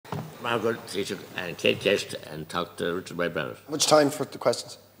Margaret, Taoiseach, and Kate Guest, and talk to Richard Boyd Barrett. How much time for the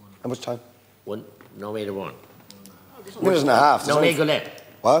questions? How much time? One, no way to one. Minute and a half. No way to left.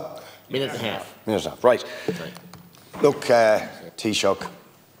 What? Minute and a half. Minute and a half, right. Sorry. Look, Taoiseach,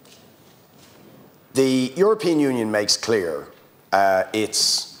 the European Union makes clear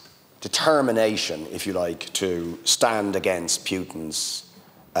its determination, if you like, to stand against Putin's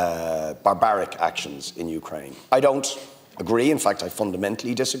barbaric actions in Ukraine. I don't agree, in fact I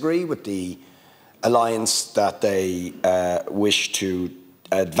fundamentally disagree with the alliance that they wish to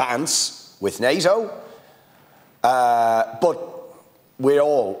advance with NATO, but we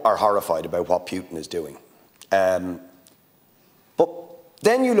all are horrified about what Putin is doing. But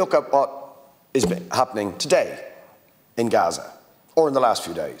then you look at what is happening today in Gaza, or in the last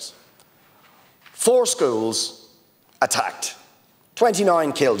few days. 4 schools attacked,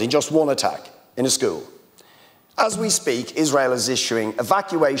 29 killed in just one attack in a school. As we speak, Israel is issuing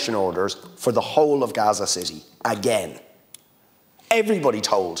evacuation orders for the whole of Gaza City, again. Everybody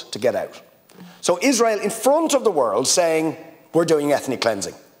told to get out. So Israel in front of the world saying, we're doing ethnic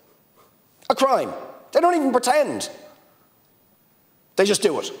cleansing. A crime. They don't even pretend. They just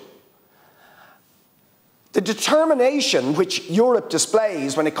do it. The determination which Europe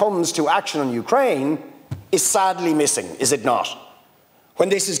displays when it comes to action on Ukraine is sadly missing, is it not? When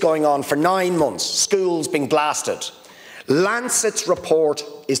this is going on for 9 months, schools being blasted. Lancet's report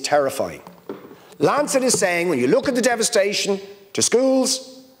is terrifying. Lancet is saying, when you look at the devastation to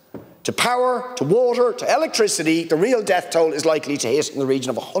schools, to power, to water, to electricity, the real death toll is likely to hit in the region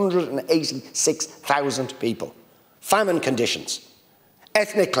of 186,000 people. Famine conditions,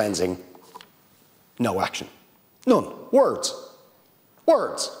 ethnic cleansing, no action. None. Words.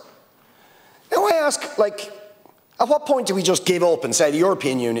 Words. Now I ask, like, at what point do we just give up and say the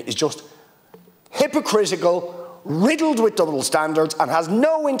European Union is just hypocritical, riddled with double standards, and has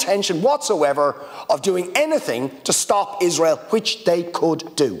no intention whatsoever of doing anything to stop Israel, which they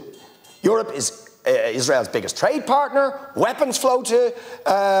could do? Europe is Israel's biggest trade partner. Weapons flow to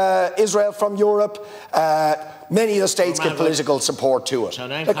Israel from Europe. Many of the states give political support to it.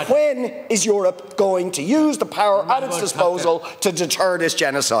 Like, when is Europe going to use the power at its disposal to deter this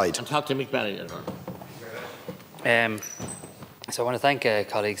genocide? And talk to Mick Barry. So I want to thank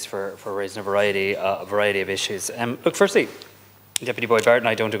colleagues for raising a variety of issues. Look, firstly, Deputy Boyd Barrett and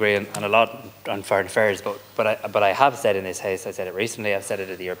I don't agree on a lot on foreign affairs, but I have said in this House, I said it recently, I've said it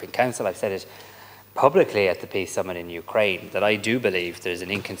at the European Council, I've said it publicly at the Peace Summit in Ukraine, that I do believe there's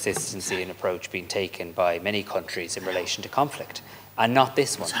an inconsistency in approach being taken by many countries in relation to conflict, and not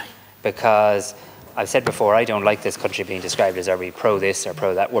this one. Because I've said before, I don't like this country being described as, are we pro this or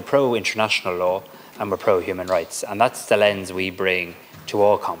pro that? We're pro international law and we're pro human rights, and that's the lens we bring to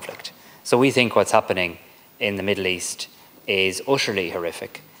all conflict. So we think what's happening in the Middle East is utterly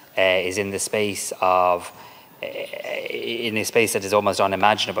horrific, is in a space that is almost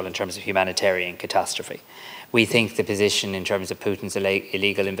unimaginable in terms of humanitarian catastrophe. We think the position in terms of Putin's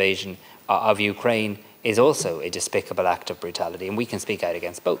illegal invasion of Ukraine is also a despicable act of brutality, and we can speak out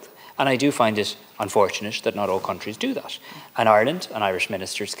against both. And I do find it unfortunate that not all countries do that. And Ireland and Irish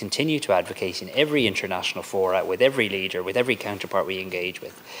ministers continue to advocate in every international fora, with every leader, with every counterpart we engage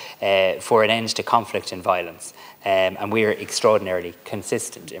with, for an end to conflict and violence. And we're extraordinarily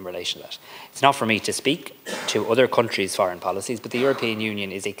consistent in relation to that. It's not for me to speak to other countries' foreign policies, but the European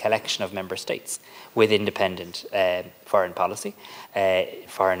Union is a collection of member states with independent foreign policy,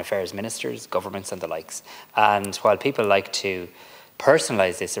 foreign affairs ministers, governments and the likes. And while people like to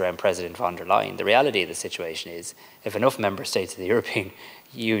personalise this around President von der Leyen, the reality of the situation is, if enough member states of the European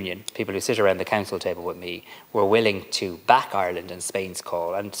Union, people who sit around the council table with me, were willing to back Ireland and Spain's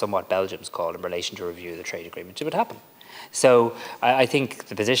call, and somewhat Belgium's call, in relation to review the trade agreement, it would happen. So I think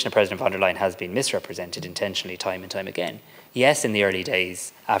the position of President von der Leyen has been misrepresented intentionally time and time again. Yes, in the early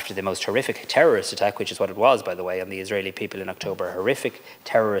days, after the most horrific terrorist attack, which is what it was, by the way, on the Israeli people in October, a horrific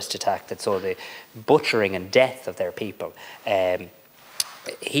terrorist attack that saw the butchering and death of their people,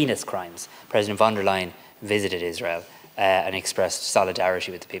 heinous crimes, President von der Leyen visited Israel and expressed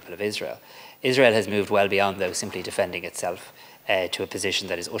solidarity with the people of Israel. Israel has moved well beyond, though, simply defending itself to a position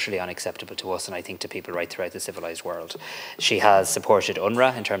that is utterly unacceptable to us, and I think to people right throughout the civilised world. She has supported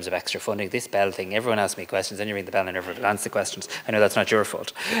UNRWA in terms of extra funding. This Bell thing, everyone asks me questions, then you ring the bell and I never answer the questions. I know that's not your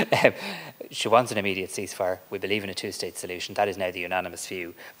fault. She wants an immediate ceasefire. We believe in a two-state solution. That is now the unanimous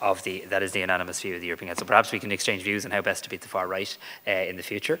view of the European Council. Perhaps we can exchange views on how best to beat the far right in the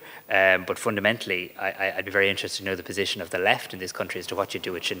future. But fundamentally, I'd be very interested to know the position of the left in this country as to what you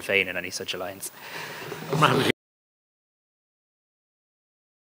do with Sinn Féin in any such alliance.